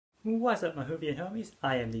What's up my Whovian homies,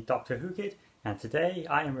 I am the Doctor Who Kid, and today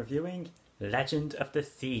I am reviewing Legend of the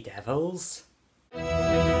Sea Devils.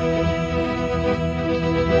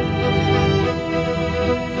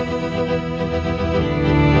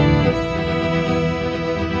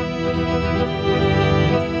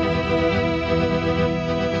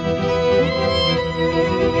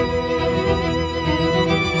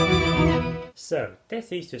 So,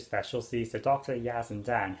 this Easter special sees the Doctor, Yaz and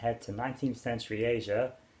Dan head to 19th century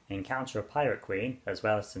Asia, encounter a pirate queen, as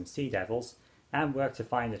well as some sea devils, and work to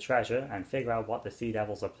find the treasure and figure out what the sea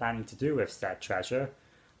devils are planning to do with said treasure,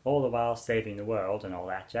 all the while saving the world and all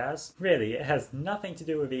that jazz. Really, it has nothing to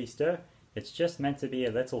do with Easter, it's just meant to be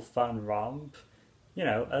a little fun romp, you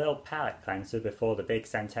know, a little palate cleanser before the big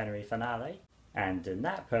centenary finale. And in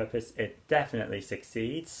that purpose, it definitely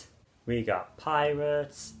succeeds. We got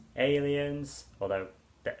pirates, aliens, although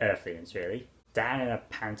the Earthlians really, Dan in a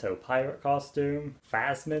panto pirate costume,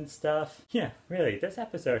 Phasmin stuff. Yeah, really, this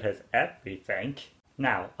episode has everything.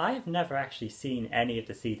 Now, I have never actually seen any of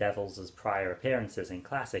the Sea Devils' prior appearances in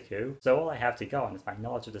Classic Who, so all I have to go on is my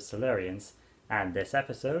knowledge of the Silurians and this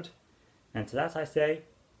episode. And to that I say,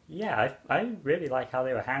 yeah, I really like how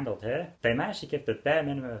they were handled here. They managed to give the bare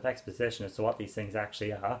minimum of exposition as to what these things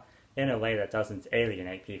actually are, in a way that doesn't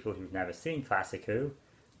alienate people who've never seen Classic Who,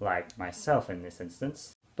 like myself in this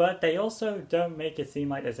instance. But they also don't make it seem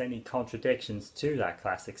like there's any contradictions to that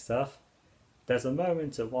classic stuff. There's a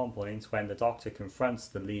moment at one point when the Doctor confronts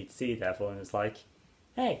the lead Sea Devil and is like,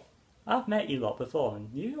 "Hey, I've met you lot before and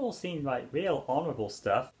you all seem like real honourable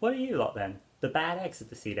stuff. What are you lot then? The bad eggs of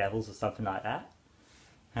the Sea Devils or something like that?"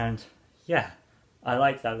 And yeah, I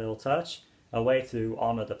like that little touch. A way to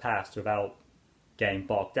honour the past without getting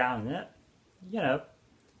bogged down in it. You know,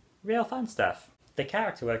 real fun stuff. The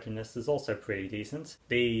character work in this is also pretty decent.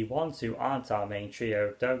 The ones who aren't our main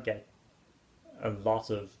trio don't get a lot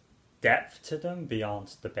of depth to them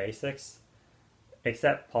beyond the basics,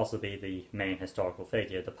 except possibly the main historical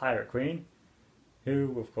figure, the Pirate Queen,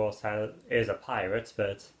 who of course is a pirate,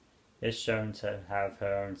 but is shown to have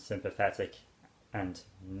her own sympathetic and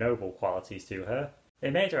noble qualities to her.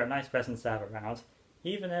 It made her a nice presence to have around,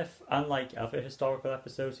 even if, unlike other historical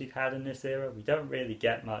episodes we've had in this era, we don't really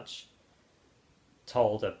get much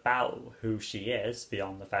told about who she is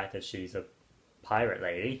beyond the fact that she's a pirate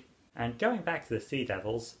lady. And going back to the Sea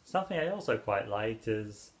Devils, something I also quite liked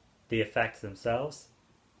is the effects themselves.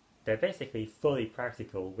 They're basically fully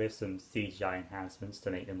practical with some CGI enhancements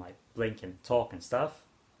to make them like blink and talk and stuff.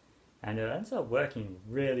 And it ends up working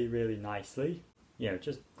really nicely. You know,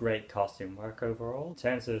 just great costume work overall. In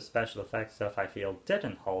terms of special effects stuff, I feel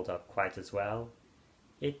didn't hold up quite as well.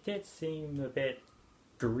 It did seem a bit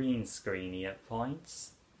green screeny at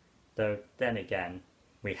points, though then again,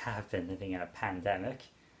 we have been living in a pandemic.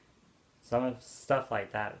 Some of stuff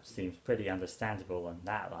like that seems pretty understandable in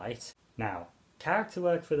that light. Now, character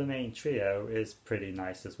work for the main trio is pretty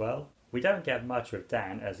nice as well. We don't get much with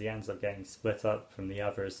Dan as he ends up getting split up from the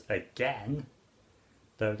others again,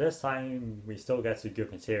 though this time we still get some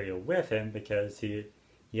good material with him because he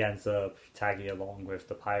ends up tagging along with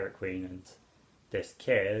the Pirate Queen and this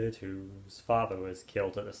kid whose father was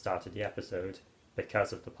killed at the start of the episode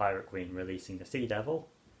because of the Pirate Queen releasing the Sea Devil.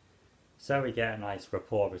 So we get a nice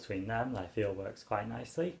rapport between them that I feel works quite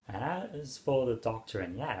nicely. And as for the Doctor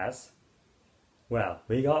and Yaz, well,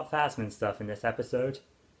 we got Phasmin stuff in this episode,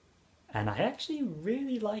 and I actually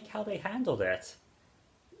really like how they handled it.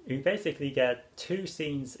 We basically get two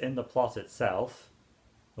scenes in the plot itself,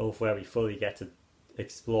 of where we fully get to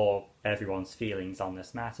explore everyone's feelings on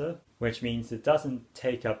this matter, which means it doesn't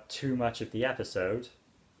take up too much of the episode,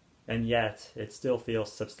 and yet it still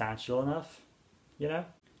feels substantial enough, you know?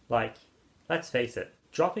 Like, let's face it,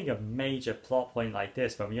 dropping a major plot point like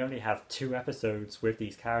this when we only have 2 episodes with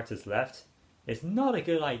these characters left is not a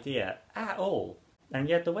good idea at all. And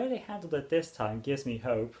yet the way they handled it this time gives me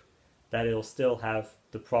hope that it'll still have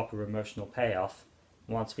the proper emotional payoff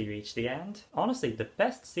once we reach the end. Honestly, the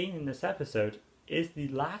best scene in this episode is the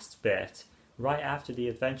last bit, right after the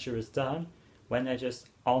adventure is done, when they're just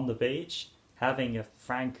on the beach, having a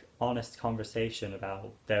frank, honest conversation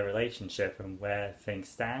about their relationship and where things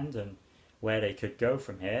stand and where they could go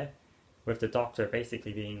from here, with the Doctor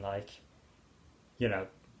basically being like, you know,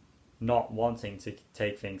 not wanting to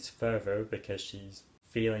take things further because she's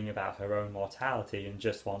feeling about her own mortality and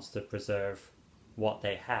just wants to preserve what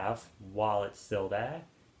they have while it's still there,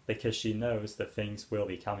 because she knows that things will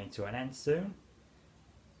be coming to an end soon.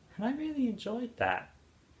 And I really enjoyed that.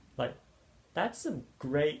 Like, that's some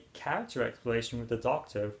great character exploration with the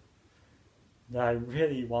Doctor that I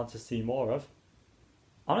really want to see more of.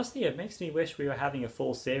 Honestly, it makes me wish we were having a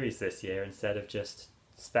full series this year instead of just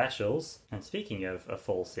specials. And speaking of a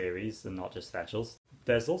full series and not just specials,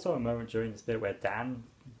 there's also a moment during this bit where Dan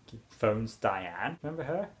phones Diane. Remember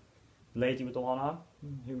her? The lady with the one arm,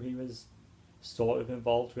 who he was sort of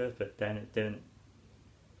involved with, but then it didn't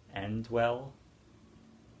end well.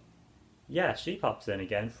 Yeah, she pops in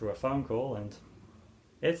again through a phone call, and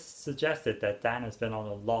it's suggested that Dan has been on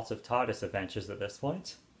a lot of TARDIS adventures at this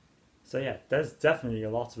point. So yeah, there's definitely a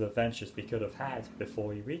lot of adventures we could have had before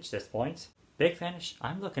we reach this point. Big Finish,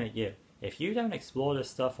 I'm looking at you. If you don't explore this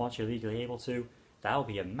stuff once you're legally able to, that'll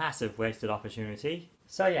be a massive wasted opportunity.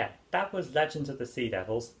 So yeah, that was Legends of the Sea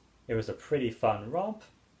Devils. It was a pretty fun romp.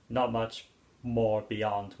 Not much more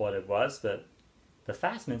beyond what it was, but the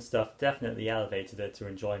Phasmin stuff definitely elevated it to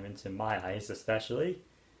enjoyment in my eyes especially.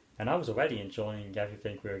 And I was already enjoying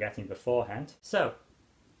everything we were getting beforehand. So,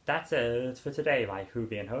 that's it for today, my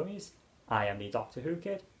Whovian homies. I am the Doctor Who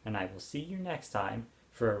Kid, and I will see you next time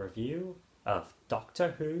for a review of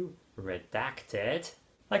Doctor Who Redacted.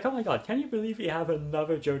 Like, oh my god, can you believe we have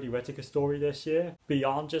another Jodie Whittaker story this year?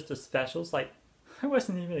 Beyond just the specials? Like, I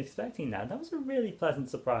wasn't even expecting that. That was a really pleasant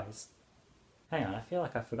surprise. Hang on, I feel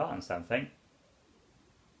like I've forgotten something.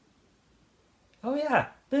 Oh yeah,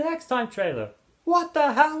 the Next Time trailer. What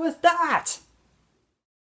the hell was that?